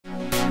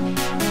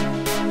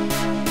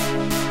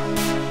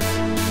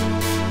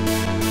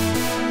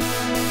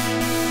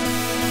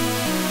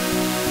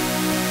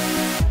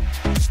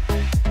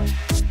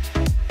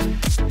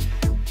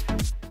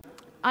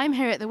I'm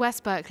here at the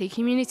West Berkeley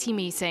community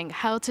meeting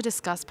held to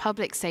discuss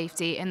public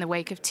safety in the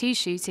wake of 2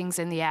 shootings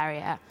in the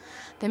area.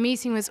 The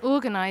meeting was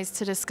organised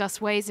to discuss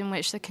ways in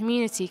which the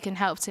community can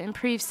help to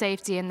improve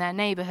safety in their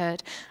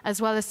neighbourhood, as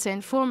well as to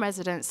inform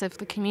residents of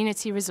the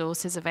community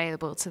resources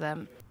available to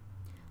them.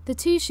 The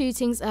 2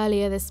 shootings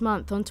earlier this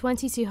month on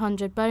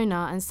 2200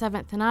 Bonar and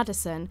 7th and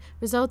Addison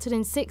resulted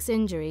in 6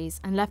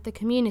 injuries and left the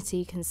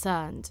community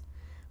concerned.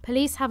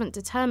 Police haven't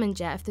determined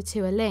yet if the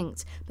 2 are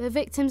linked, but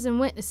victims and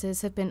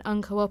witnesses have been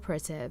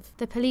uncooperative.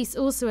 The police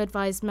also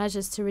advised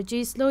measures to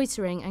reduce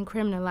loitering and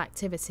criminal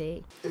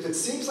activity. If it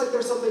seems like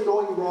there's something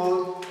going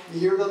wrong, you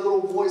hear that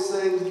little voice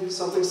saying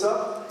something's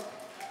up,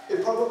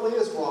 it probably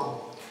is wrong,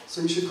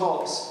 so you should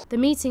call us. The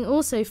meeting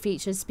also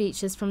featured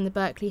speeches from the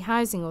Berkeley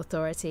Housing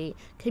Authority,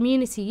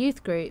 community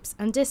youth groups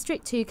and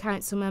District 2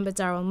 Council member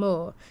Darryl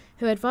Moore,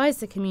 who advised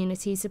the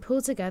community to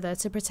pull together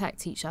to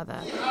protect each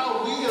other.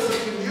 How we as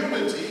a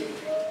community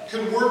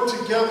can work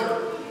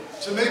together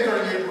to make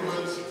our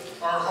neighborhoods,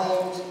 our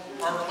homes,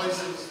 our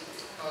places,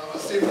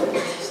 safer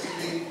places to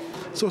be.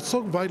 So it's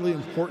so vitally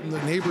important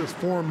that neighbors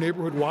form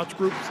neighborhood watch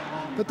groups,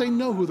 that they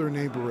know who their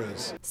neighbor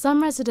is.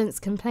 Some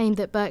residents complained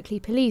that Berkeley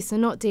police are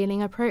not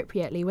dealing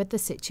appropriately with the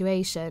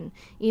situation,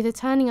 either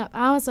turning up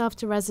hours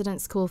after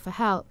residents call for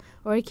help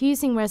or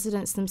accusing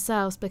residents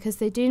themselves because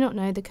they do not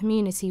know the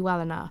community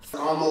well enough.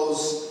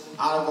 Almost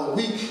out of a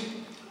week,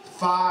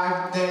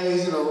 5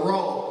 days in a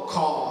row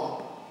call.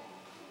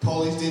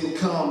 Police didn't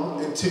come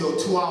until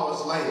 2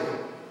 hours later.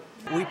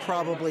 We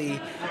probably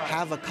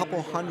have a couple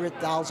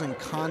 100,000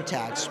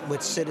 contacts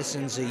with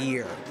citizens a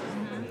year.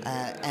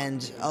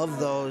 And of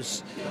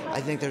those,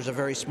 I think there's a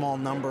very small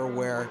number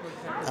where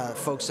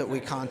folks that we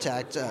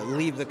contact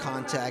leave the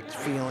contact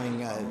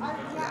feeling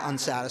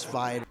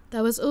unsatisfied.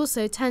 There was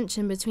also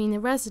tension between the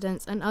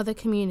residents and other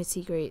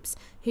community groups,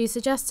 who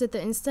suggested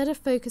that instead of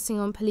focusing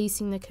on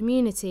policing the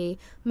community,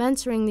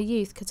 mentoring the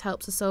youth could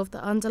help to solve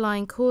the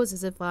underlying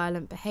causes of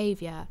violent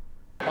behaviour.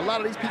 A lot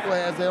of these people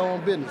have their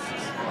own businesses.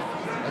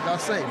 Like I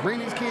say, bring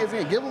these kids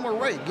in, give them a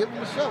rake, give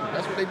them a shovel.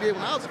 That's what they did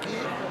when I was a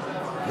kid.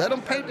 Let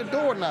them paint the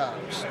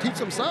doorknobs, teach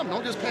them something.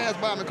 Don't just pass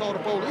by and call the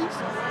police.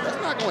 That's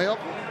not going to help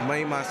them.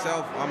 Me,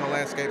 myself, I'm a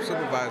landscape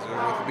supervisor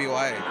with the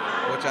BOA,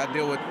 which I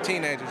deal with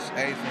teenagers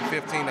aged from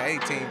 15 to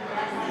 18,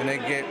 and they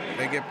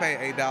get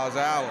paid $8 an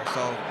hour.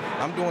 So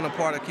I'm doing a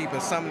part of keeping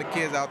some of the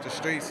kids out the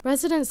streets.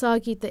 Residents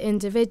argued that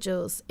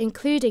individuals,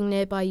 including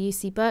nearby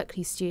UC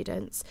Berkeley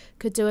students,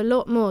 could do a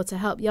lot more to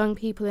help young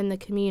people in the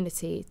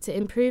community to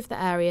improve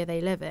the area they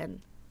live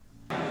in.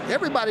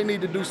 Everybody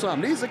needs to do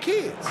something. These are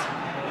kids,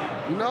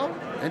 you know?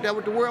 Ain't that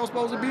what the world's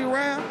supposed to be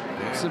around?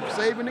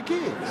 Saving the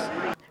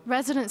kids.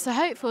 Residents are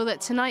hopeful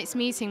that tonight's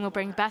meeting will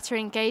bring better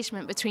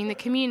engagement between the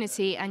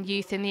community and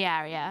youth in the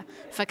area.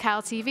 For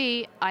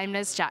CalTV, I'm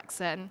Liz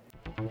Jackson.